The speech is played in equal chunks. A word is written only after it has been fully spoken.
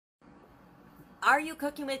Are you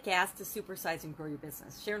cooking with gas to supersize and grow your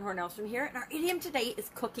business? Sharon Horne-Ellstrom here, and our idiom today is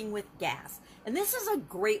cooking with gas. And this is a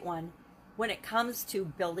great one when it comes to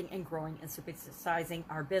building and growing and supersizing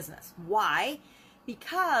our business. Why?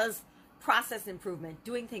 Because process improvement,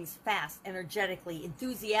 doing things fast, energetically,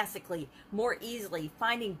 enthusiastically, more easily,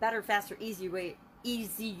 finding better, faster,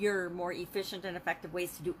 easier, more efficient and effective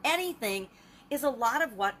ways to do anything is a lot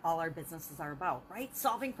of what all our businesses are about, right?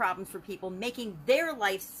 Solving problems for people, making their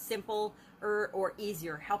life simpler or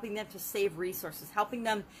easier, helping them to save resources, helping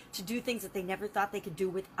them to do things that they never thought they could do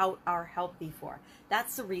without our help before.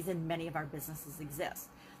 That's the reason many of our businesses exist.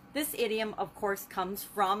 This idiom, of course, comes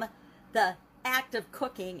from the act of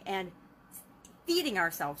cooking and feeding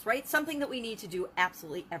ourselves, right? Something that we need to do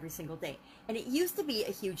absolutely every single day. And it used to be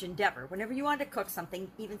a huge endeavor. Whenever you wanted to cook something,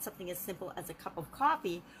 even something as simple as a cup of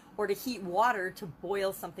coffee or to heat water to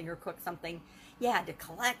boil something or cook something, you had to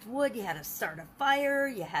collect wood, you had to start a fire,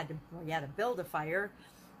 you had to build a fire.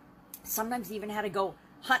 Sometimes you even had to go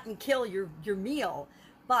hunt and kill your meal.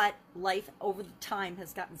 But life over the time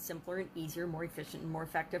has gotten simpler and easier, more efficient and more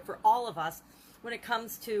effective for all of us when it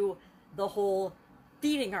comes to the whole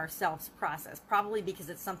feeding ourselves process, probably because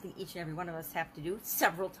it's something each and every one of us have to do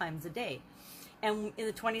several times a day. And in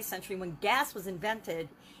the 20th century, when gas was invented,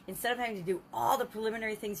 instead of having to do all the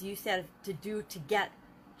preliminary things you used to have to do to get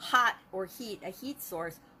hot or heat, a heat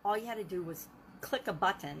source, all you had to do was click a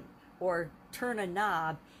button or turn a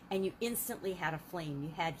knob, and you instantly had a flame.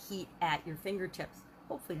 You had heat at your fingertips.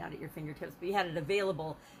 Hopefully not at your fingertips, but you had it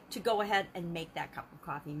available to go ahead and make that cup of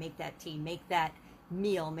coffee, make that tea, make that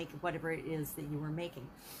meal, make whatever it is that you were making.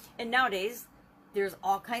 And nowadays, there's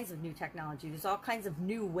all kinds of new technology. There's all kinds of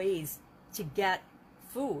new ways to get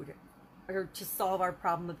food or to solve our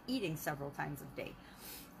problem of eating several times a day.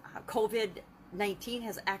 COVID-19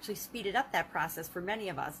 has actually speeded up that process for many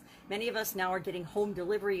of us. Many of us now are getting home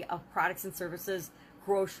delivery of products and services,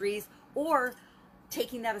 groceries, or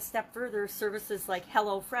taking that a step further, services like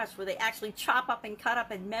HelloFresh, where they actually chop up and cut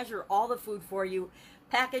up and measure all the food for you,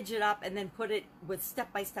 package it up, and then put it with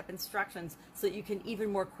step-by-step instructions so that you can even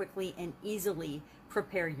more quickly and easily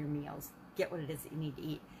prepare your meals, get what it is that you need to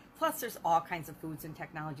eat. Plus, there's all kinds of foods and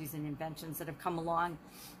technologies and inventions that have come along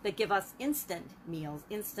that give us instant meals,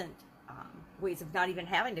 instant ways of not even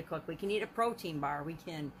having to cook. We can eat a protein bar. We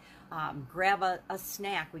can grab a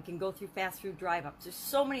snack. We can go through fast food drive-ups. There's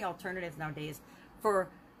so many alternatives nowadays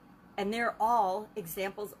and they're all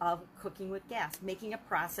examples of cooking with gas, making a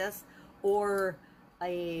process or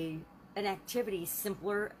an activity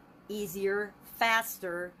simpler, easier,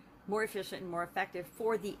 faster, more efficient, and more effective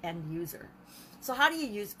for the end user. So how do you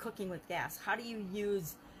use cooking with gas? How do you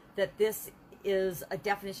use that? This is a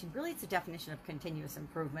definition, really it's a definition of continuous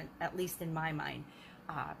improvement, at least in my mind.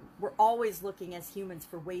 We're always looking as humans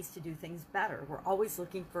for ways to do things better. We're always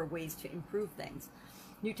looking for ways to improve things.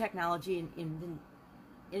 New technology and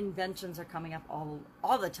inventions are coming up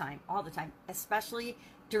all the time, especially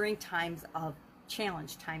during times of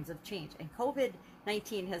challenge, times of change. And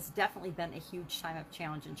COVID-19 has definitely been a huge time of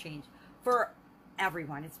challenge and change for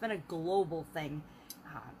everyone. It's been a global thing.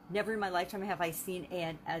 Never in my lifetime have I seen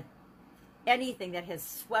anything that has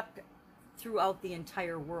swept throughout the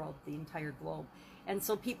entire world, the entire globe. And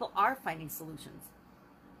so people are finding solutions.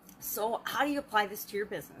 So how do you apply this to your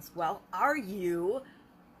business? Well, are you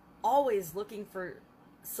always looking for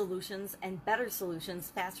solutions and better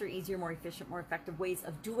solutions, faster, easier, more efficient, more effective ways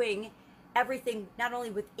of doing everything, not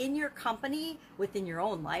only within your company, within your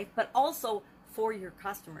own life, but also for your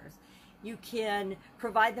customers? You can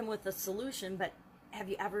provide them with a solution, but have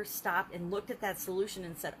you ever stopped and looked at that solution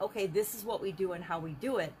and said, okay, this is what we do and how we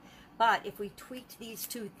do it, but if we tweaked these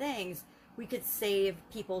two things, we could save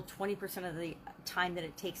people 20% of the time that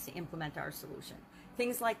it takes to implement our solution.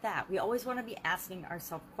 Things like that. We always want to be asking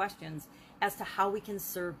ourselves questions as to how we can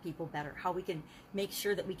serve people better, how we can make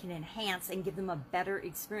sure that we can enhance and give them a better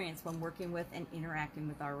experience when working with and interacting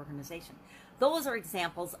with our organization. Those are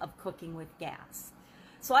examples of cooking with gas.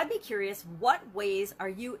 So I'd be curious, what ways are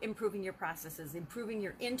you improving your processes, improving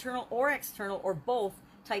your internal or external or both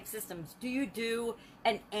type systems? Do you do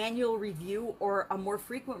an annual review or a more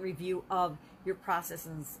frequent review of your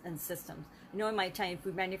processes and systems? You know, in my Italian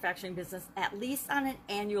food manufacturing business, at least on an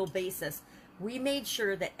annual basis, we made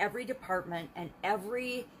sure that every department and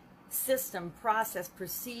every system, process,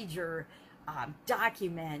 procedure,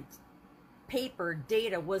 document, paper,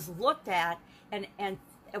 data was looked at, and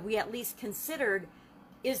we at least considered,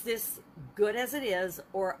 is this good as it is,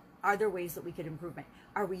 or are there ways that we could improve it?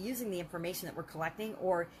 Are we using the information that we're collecting,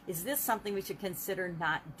 or is this something we should consider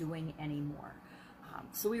not doing anymore?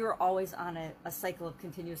 So we were always on a cycle of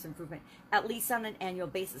continuous improvement, at least on an annual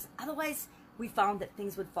basis. Otherwise, we found that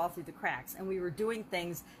things would fall through the cracks, and we were doing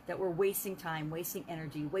things that were wasting time, wasting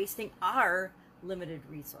energy, wasting our limited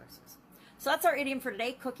resources. So that's our idiom for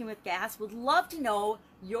today, cooking with gas. Would love to know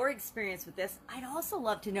your experience with this. I'd also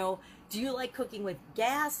love to know, do you like cooking with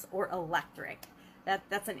gas or electric?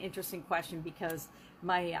 That's an interesting question, because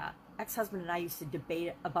my ex-husband and I used to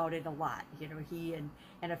debate about it a lot. You know, he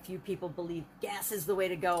and a few people believe gas is the way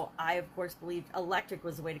to go. I, of course, believed electric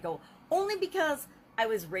was the way to go, only because I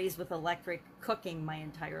was raised with electric cooking my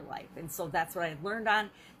entire life. And so that's what I learned on.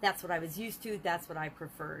 That's what I was used to. That's what I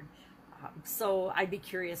preferred. So I'd be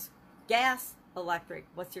curious, gas, electric,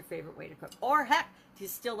 what's your favorite way to cook? Or heck, do you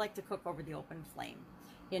still like to cook over the open flame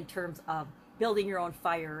in terms of building your own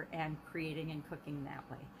fire and creating and cooking that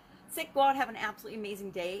way? So go out, have an absolutely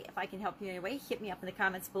amazing day. If I can help you in any way, hit me up in the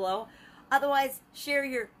comments below. Otherwise, share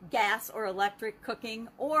your gas or electric cooking,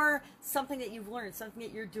 or something that you've learned, something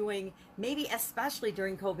that you're doing, maybe especially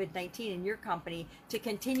during COVID-19 in your company, to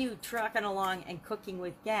continue trucking along and cooking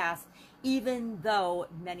with gas, even though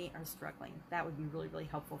many are struggling. That would be really, really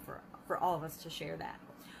helpful for all of us to share that.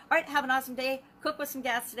 All right, have an awesome day. Cook with some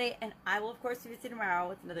gas today, and I will, of course, see you tomorrow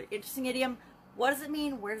with another interesting idiom. What does it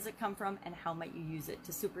mean? Where does it come from? And how might you use it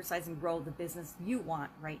to supersize and grow the business you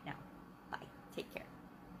want right now? Bye. Take care.